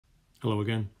Hello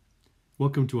again.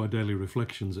 Welcome to our daily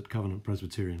reflections at Covenant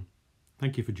Presbyterian.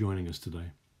 Thank you for joining us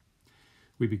today.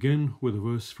 We begin with a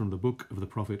verse from the book of the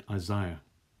prophet Isaiah,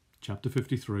 chapter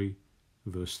 53,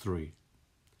 verse 3.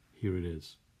 Here it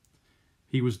is.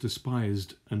 He was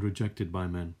despised and rejected by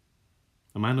men,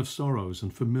 a man of sorrows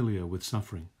and familiar with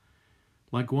suffering.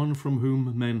 Like one from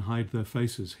whom men hide their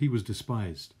faces, he was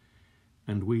despised,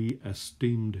 and we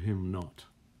esteemed him not.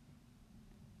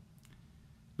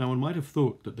 Now one might have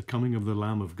thought that the coming of the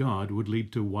Lamb of God would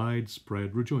lead to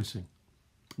widespread rejoicing.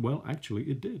 Well, actually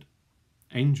it did.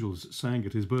 Angels sang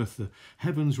at his birth. The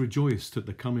heavens rejoiced at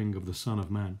the coming of the Son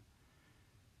of Man.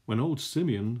 When old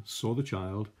Simeon saw the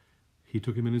child, he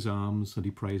took him in his arms and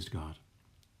he praised God.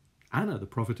 Anna, the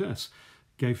prophetess,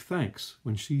 gave thanks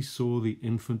when she saw the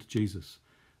infant Jesus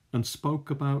and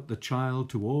spoke about the child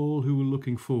to all who were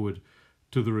looking forward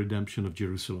to the redemption of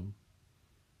Jerusalem.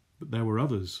 But there were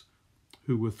others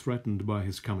who were threatened by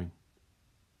his coming.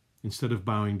 Instead of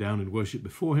bowing down in worship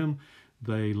before him,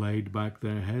 they laid back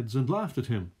their heads and laughed at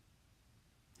him.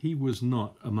 He was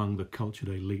not among the cultured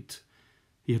elite.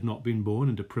 He had not been born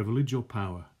into privilege or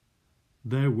power.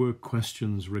 There were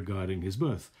questions regarding his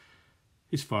birth.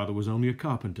 His father was only a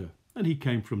carpenter, and he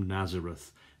came from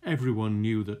Nazareth. Everyone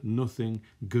knew that nothing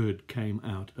good came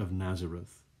out of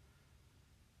Nazareth.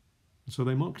 And so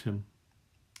they mocked him.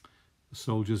 The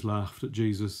soldiers laughed at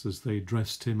Jesus as they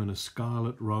dressed him in a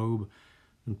scarlet robe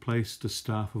and placed a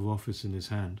staff of office in his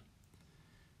hand.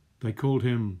 They called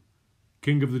him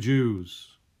King of the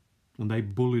Jews, and they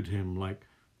bullied him like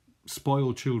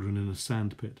spoiled children in a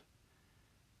sandpit.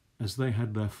 As they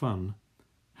had their fun,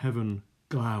 heaven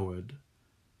glowered,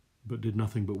 but did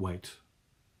nothing but wait.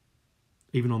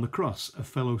 Even on the cross, a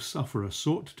fellow sufferer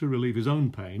sought to relieve his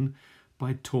own pain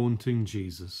by taunting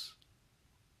Jesus.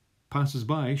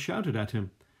 Passers-by shouted at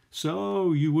him,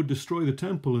 "So you would destroy the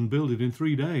temple and build it in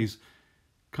 3 days?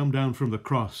 Come down from the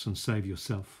cross and save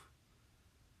yourself."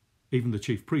 Even the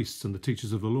chief priests and the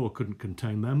teachers of the law couldn't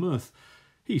contain their mirth.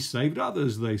 "He saved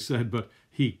others," they said, "but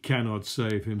he cannot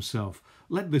save himself.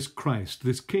 Let this Christ,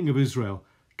 this King of Israel,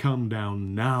 come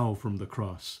down now from the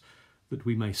cross, that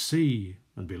we may see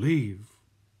and believe."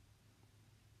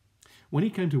 When he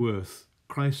came to earth,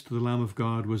 Christ, the Lamb of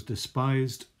God, was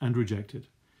despised and rejected.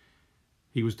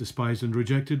 He was despised and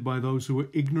rejected by those who were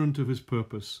ignorant of his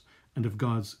purpose and of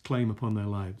God's claim upon their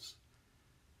lives.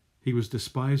 He was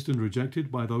despised and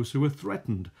rejected by those who were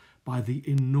threatened by the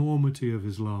enormity of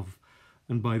his love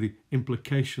and by the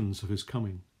implications of his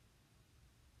coming.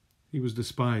 He was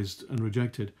despised and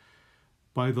rejected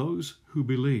by those who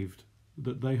believed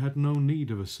that they had no need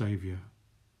of a Saviour.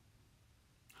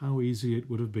 How easy it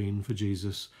would have been for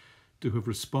Jesus to have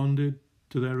responded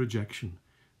to their rejection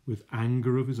with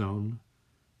anger of his own,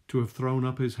 to have thrown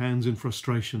up his hands in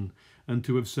frustration, and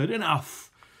to have said,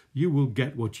 "Enough! You will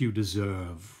get what you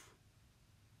deserve."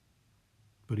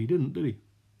 But he didn't, did he?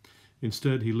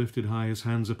 Instead, he lifted high his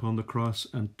hands upon the cross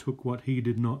and took what he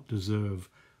did not deserve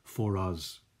for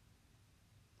us.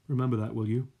 Remember that, will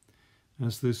you,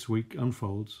 as this week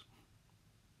unfolds?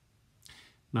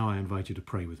 Now I invite you to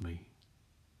pray with me.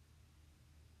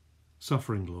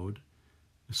 Suffering Lord,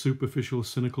 a superficial,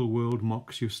 cynical world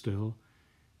mocks you still.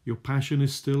 Your passion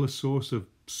is still a source of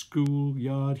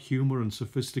schoolyard humour and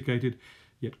sophisticated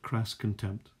yet crass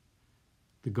contempt.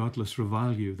 The godless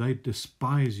revile you, they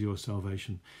despise your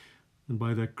salvation, and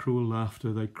by their cruel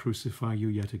laughter they crucify you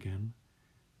yet again.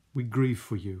 We grieve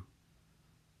for you.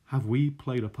 Have we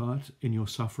played a part in your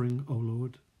suffering, O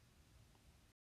Lord?